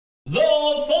The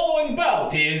following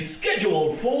bout is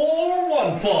scheduled for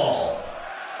one fall.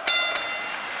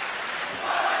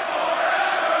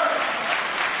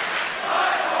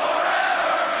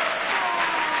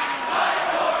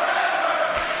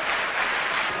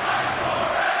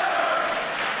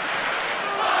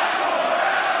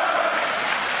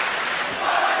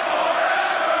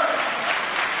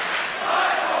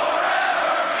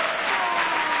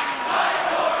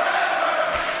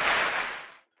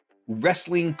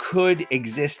 Wrestling could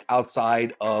exist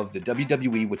outside of the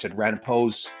WWE, which had ran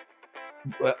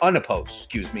unopposed,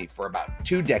 for about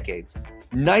 2 decades.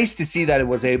 Nice to see that it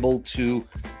was able to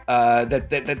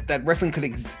that wrestling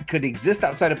could exist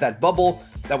outside of that bubble,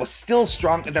 that was still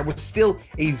strong, and there was still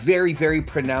a very, very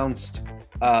pronounced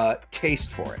taste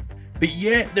for it. But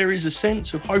yet there is a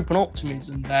sense of hope and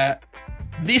optimism that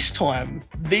this time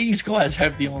these guys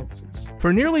have the answers.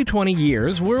 For nearly 20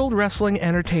 years, World Wrestling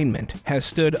Entertainment has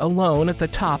stood alone at the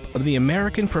top of the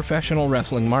American professional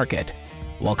wrestling market.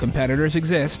 While competitors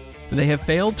exist, they have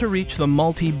failed to reach the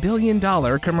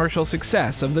multi-billion-dollar commercial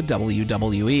success of the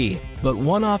WWE. But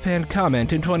one offhand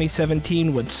comment in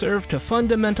 2017 would serve to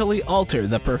fundamentally alter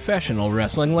the professional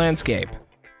wrestling landscape.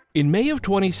 In May of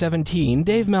 2017,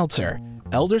 Dave Meltzer,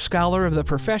 elder scholar of the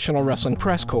Professional Wrestling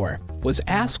Press Corps, was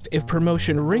asked if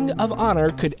promotion Ring of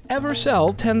Honor could ever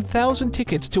sell 10,000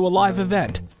 tickets to a live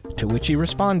event, to which he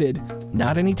responded,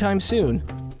 "Not anytime soon."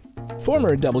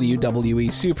 Former WWE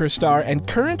superstar and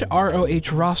current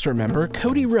ROH roster member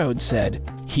Cody Rhodes said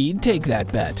he'd take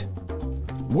that bet.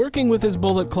 Working with his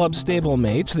Bullet Club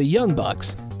stablemates, the Young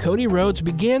Bucks, Cody Rhodes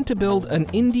began to build an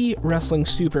indie wrestling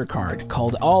supercard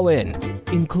called All In,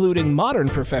 including modern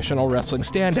professional wrestling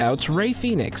standouts Rey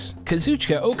Fenix,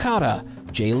 Kazuchika Okada,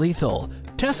 Jay Lethal,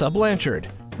 Tessa Blanchard,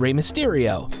 Rey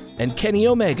Mysterio, and Kenny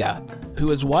Omega,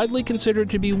 who is widely considered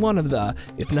to be one of the,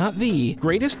 if not the,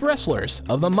 greatest wrestlers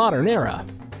of the modern era.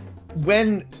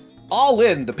 When All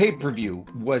In, the pay-per-view,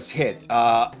 was hit,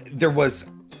 there was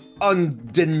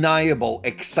undeniable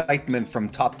excitement from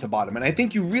top to bottom. And I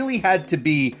think you really had to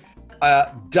be a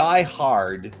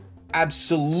die-hard,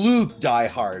 absolute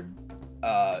die-hard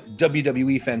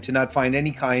WWE fan to not find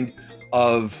any kind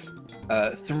of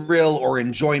thrill or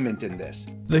enjoyment in this.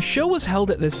 The show was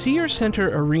held at the Sears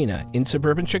Center Arena in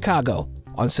suburban Chicago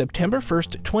on September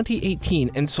 1st,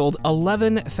 2018, and sold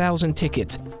 11,000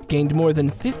 tickets, gained more than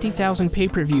 50,000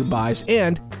 pay-per-view buys,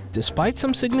 and, despite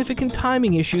some significant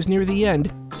timing issues near the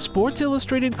end, Sports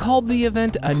Illustrated called the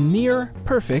event a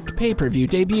near-perfect pay-per-view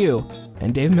debut,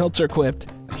 and Dave Meltzer quipped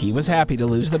he was happy to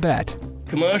lose the bet.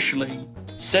 Commercially,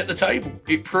 set the table.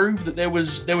 It proved that there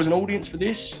was an audience for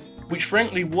this, which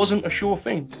frankly wasn't a sure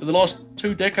thing. For the last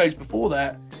 2 decades before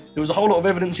that, there was a whole lot of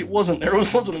evidence it wasn't. There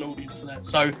wasn't an audience for that.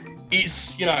 So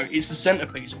it's the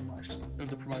centerpiece almost of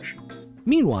the promotion.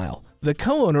 Meanwhile, the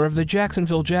co-owner of the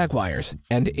Jacksonville Jaguars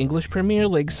and English Premier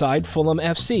League side Fulham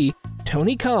FC,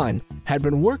 Tony Khan, had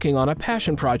been working on a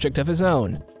passion project of his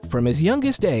own. From his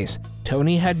youngest days,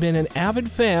 Tony had been an avid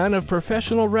fan of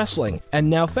professional wrestling and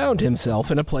now found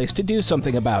himself in a place to do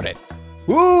something about it.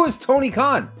 Who is Tony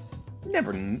Khan?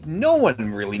 No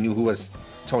one really knew who was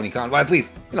Tony Khan. Well, at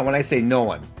least, when I say no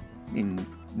one, I mean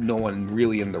no one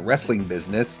really in the wrestling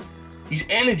business. His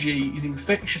energy is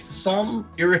infectious to some,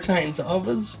 irritating to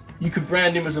others. You could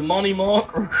brand him as a money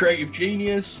mark or a creative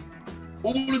genius.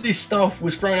 All of this stuff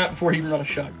was thrown out before he even ran a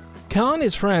show. Khan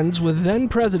is friends with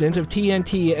then-president of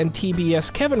TNT and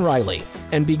TBS Kevin Riley,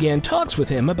 and began talks with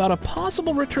him about a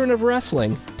possible return of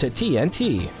wrestling to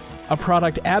TNT. A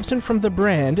product absent from the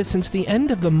brand since the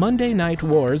end of the Monday Night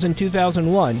Wars in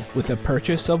 2001 with the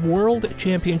purchase of World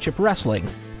Championship Wrestling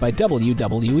by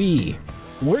WWE.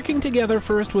 Working together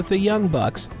first with the Young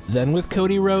Bucks, then with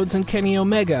Cody Rhodes and Kenny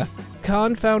Omega,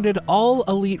 Khan founded All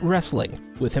Elite Wrestling,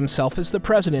 with himself as the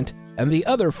president and the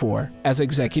other 4 as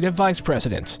executive vice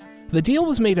presidents. The deal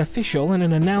was made official in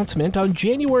an announcement on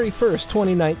January 1st,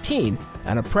 2019,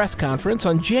 and a press conference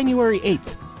on January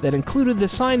 8th that included the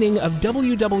signing of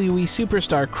WWE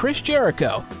superstar Chris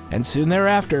Jericho, and soon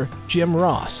thereafter, Jim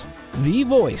Ross, the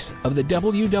voice of the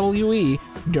WWE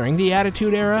during the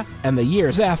Attitude Era and the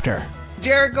years after.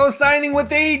 Jericho signing with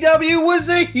AEW was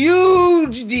a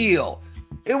huge deal.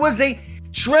 It was a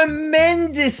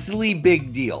tremendously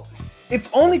big deal. If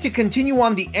only to continue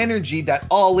on the energy that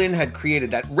All In had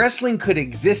created, that wrestling could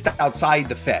exist outside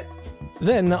the Fed.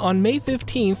 Then, on May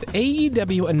 15th,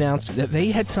 AEW announced that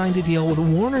they had signed a deal with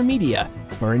Warner Media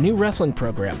for a new wrestling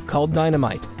program called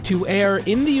Dynamite to air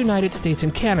in the United States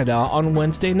and Canada on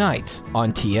Wednesday nights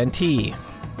on TNT.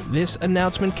 This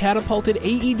announcement catapulted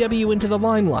AEW into the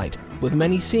limelight, with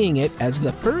many seeing it as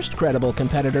the first credible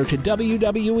competitor to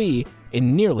WWE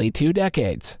in nearly 2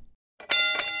 decades.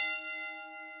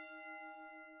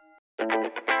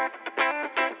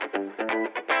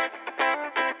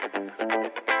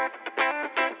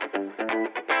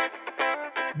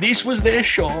 This was their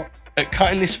shot at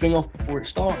cutting this thing off before it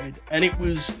started, and it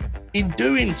was, in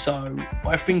doing so,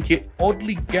 I think it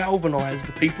oddly galvanized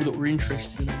the people that were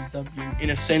interested in AEW in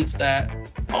a sense that,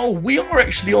 oh, we are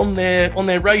actually on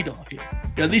their radar here.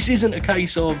 You know, this isn't a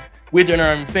case of we're doing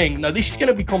our own thing. No, this is going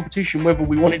to be competition whether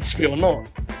we want it to be or not.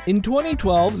 In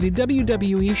 2012, the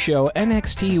WWE show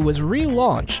NXT was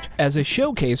relaunched as a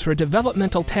showcase for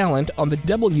developmental talent on the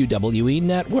WWE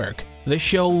Network. The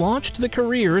show launched the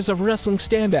careers of wrestling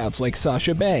standouts like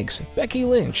Sasha Banks, Becky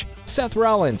Lynch, Seth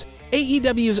Rollins,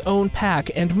 AEW's own Pac,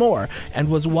 and more, and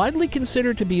was widely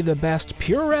considered to be the best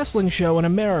pure wrestling show in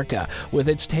America, with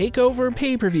its takeover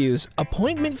pay-per-views,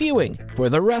 appointment viewing for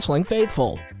the wrestling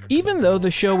faithful. Even though the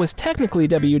show was technically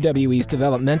WWE's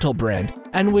developmental brand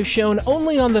and was shown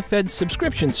only on the Fed's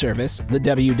subscription service, the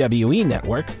WWE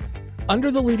Network,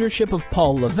 under the leadership of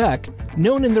Paul Levesque,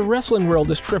 known in the wrestling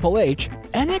world as Triple H,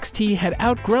 NXT had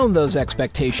outgrown those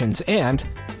expectations and,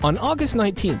 on August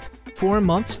 19th, 4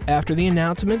 months after the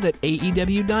announcement that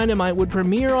AEW Dynamite would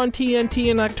premiere on TNT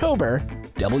in October,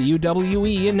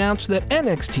 WWE announced that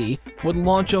NXT would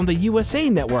launch on the USA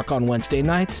Network on Wednesday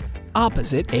nights,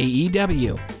 opposite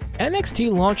AEW.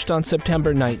 NXT launched on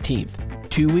September 19th,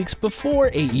 2 weeks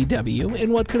before AEW,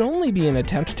 in what could only be an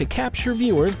attempt to capture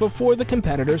viewers before the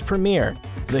competitor's premiere.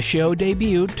 The show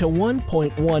debuted to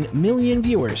 1.1 million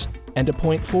viewers and a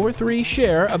 .43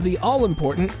 share of the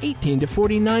all-important 18 to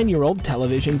 49-year-old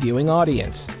television viewing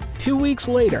audience. 2 weeks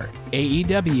later,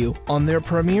 AEW, on their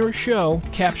premiere show,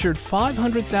 captured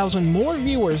 500,000 more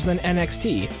viewers than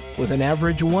NXT, with an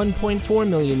average 1.4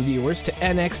 million viewers to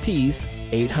NXT's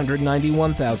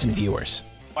 891,000 viewers.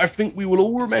 I think we will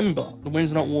all remember the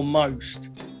Wednesday Night War most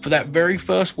for that very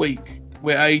first week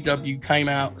where AEW came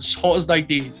out as hot as they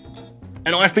did.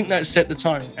 And I think that set the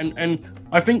tone. And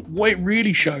I think what it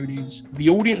really showed is the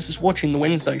audience that's watching the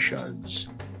Wednesday shows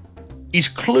is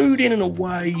clued in a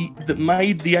way that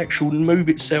made the actual move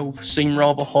itself seem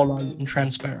rather hollow and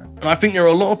transparent. And I think there are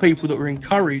a lot of people that were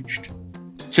encouraged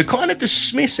to kind of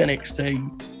dismiss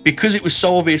NXT because it was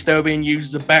so obvious they were being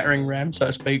used as a battering ram, so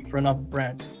to speak, for another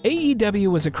brand. AEW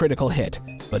was a critical hit,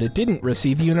 but it didn't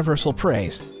receive universal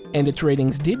praise, and its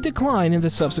ratings did decline in the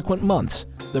subsequent months.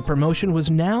 The promotion was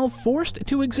now forced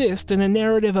to exist in a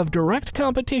narrative of direct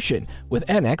competition with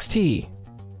NXT.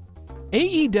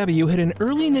 AEW hit an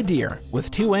early nadir, with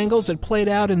 2 angles that played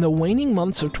out in the waning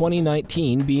months of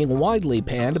 2019 being widely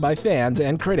panned by fans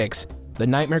and critics: the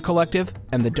Nightmare Collective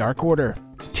and the Dark Order.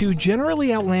 2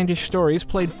 generally outlandish stories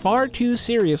played far too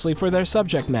seriously for their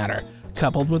subject matter,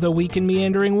 coupled with a weak and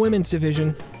meandering women's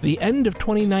division. The end of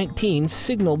 2019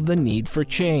 signaled the need for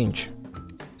change.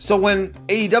 So when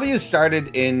AEW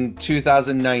started in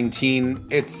 2019,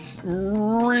 it's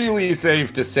really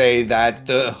safe to say that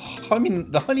the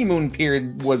honeymoon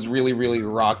period was really, really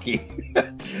rocky.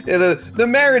 The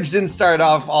marriage didn't start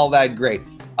off all that great.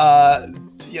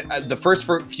 The first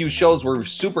few shows were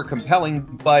super compelling,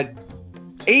 but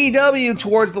AEW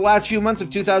towards the last few months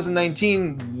of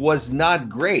 2019 was not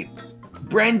great.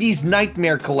 Brandy's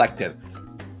Nightmare Collective.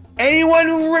 Anyone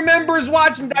who remembers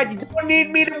watching that, you don't need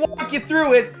me to walk you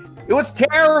through it. It was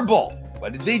terrible.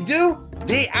 What did they do?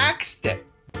 They axed it.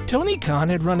 Tony Khan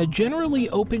had run a generally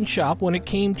open shop when it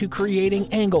came to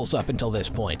creating angles up until this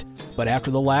point, but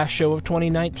after the last show of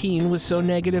 2019 was so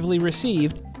negatively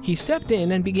received, he stepped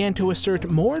in and began to assert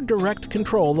more direct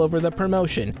control over the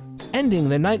promotion, ending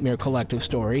the Nightmare Collective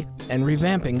story and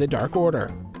revamping the Dark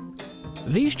Order.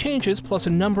 These changes, plus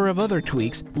a number of other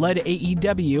tweaks, led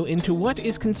AEW into what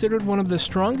is considered one of the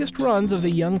strongest runs of the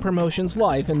young promotion's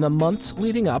life in the months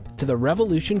leading up to the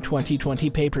Revolution 2020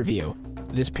 pay-per-view.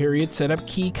 This period set up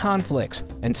key conflicts,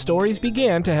 and stories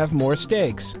began to have more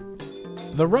stakes.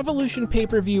 The Revolution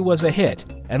pay-per-view was a hit,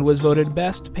 and was voted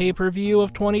Best Pay-Per-View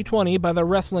of 2020 by the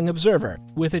Wrestling Observer,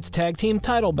 with its tag team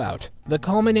title bout, the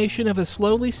culmination of a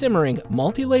slowly simmering,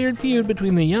 multi-layered feud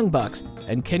between the Young Bucks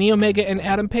and Kenny Omega and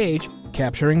Adam Page,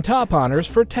 capturing top honors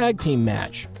for tag team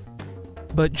match.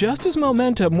 But just as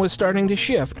momentum was starting to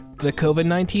shift, the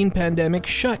COVID-19 pandemic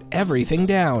shut everything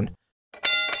down.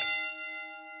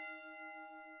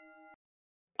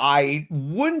 I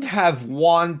wouldn't have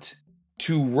want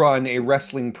to run a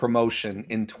wrestling promotion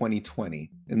in 2020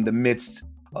 in the midst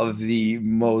of the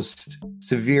most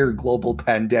severe global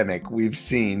pandemic we've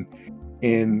seen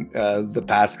in the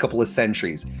past couple of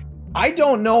centuries. I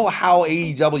don't know how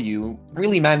AEW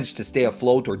really managed to stay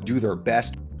afloat or do their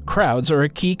best. Crowds are a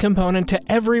key component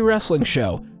to every wrestling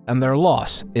show, and their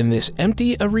loss in this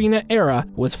empty arena era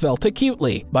was felt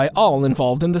acutely by all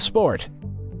involved in the sport.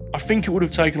 I think it would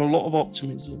have taken a lot of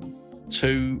optimism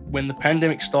to, when the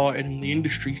pandemic started and the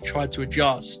industry tried to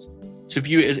adjust, to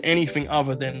view it as anything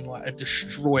other than like a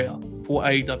destroyer for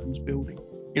AEW was building.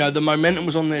 You know, the momentum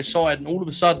was on their side, and all of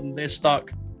a sudden they're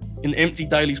stuck in the empty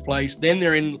Daily's place. Then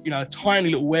they're in, you know, a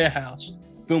tiny little warehouse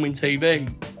filming TV.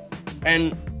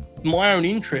 And my own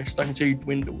interest, I can tell you,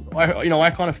 dwindled. I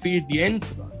kind of feared the end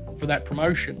for that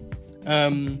promotion.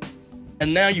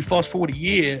 And now you fast forward a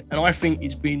year, and I think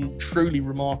it's been truly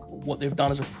remarkable what they've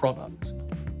done as a product.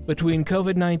 Between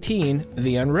COVID-19,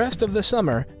 the unrest of the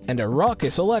summer, and a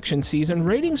raucous election season,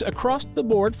 ratings across the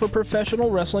board for professional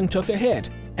wrestling took a hit,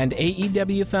 and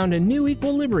AEW found a new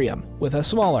equilibrium with a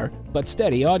smaller but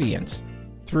steady audience.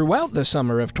 Throughout the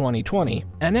summer of 2020,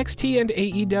 NXT and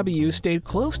AEW stayed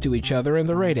close to each other in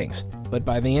the ratings, but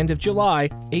by the end of July,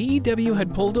 AEW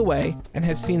had pulled away and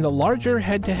has seen the larger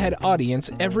head-to-head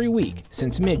audience every week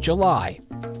since mid-July.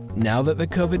 Now that the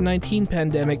COVID-19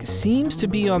 pandemic seems to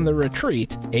be on the retreat,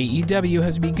 AEW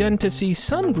has begun to see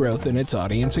some growth in its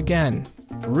audience again.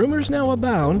 Rumors now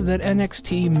abound that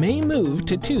NXT may move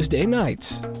to Tuesday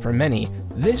nights. For many,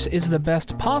 this is the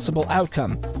best possible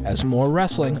outcome, as more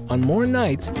wrestling on more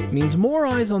nights means more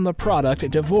eyes on the product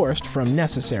divorced from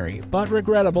necessary but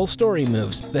regrettable story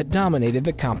moves that dominated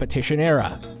the competition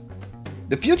era.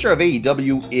 The future of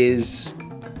AEW is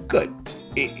good.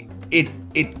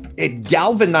 It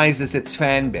galvanizes its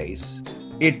fan base.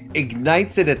 It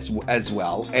ignites it as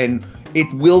well, and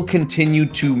it will continue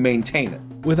to maintain it.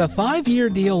 With a 5-year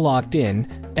deal locked in,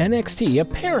 NXT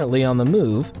apparently on the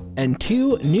move, and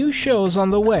 2 new shows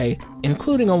on the way,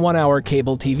 including a 1-hour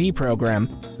cable TV program,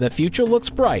 the future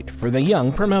looks bright for the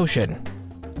young promotion.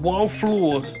 While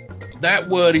flawed, that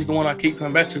word is the one I keep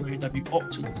coming back to, AEW,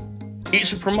 optimism.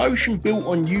 It's a promotion built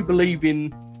on you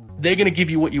believing they're going to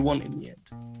give you what you want in the end.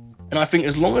 And I think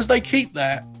as long as they keep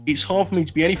that, it's hard for me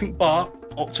to be anything but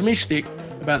optimistic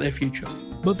about their future.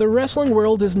 But the wrestling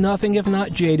world is nothing if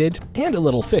not jaded and a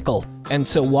little fickle, and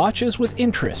so watches with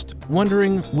interest,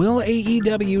 wondering, will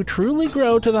AEW truly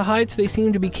grow to the heights they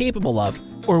seem to be capable of,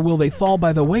 or will they fall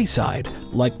by the wayside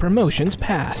like promotions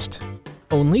past?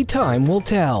 Only time will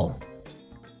tell.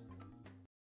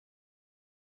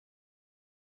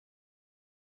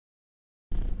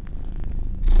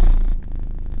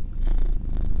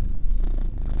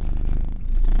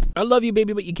 I love you,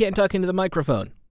 baby, but you can't talk into the microphone.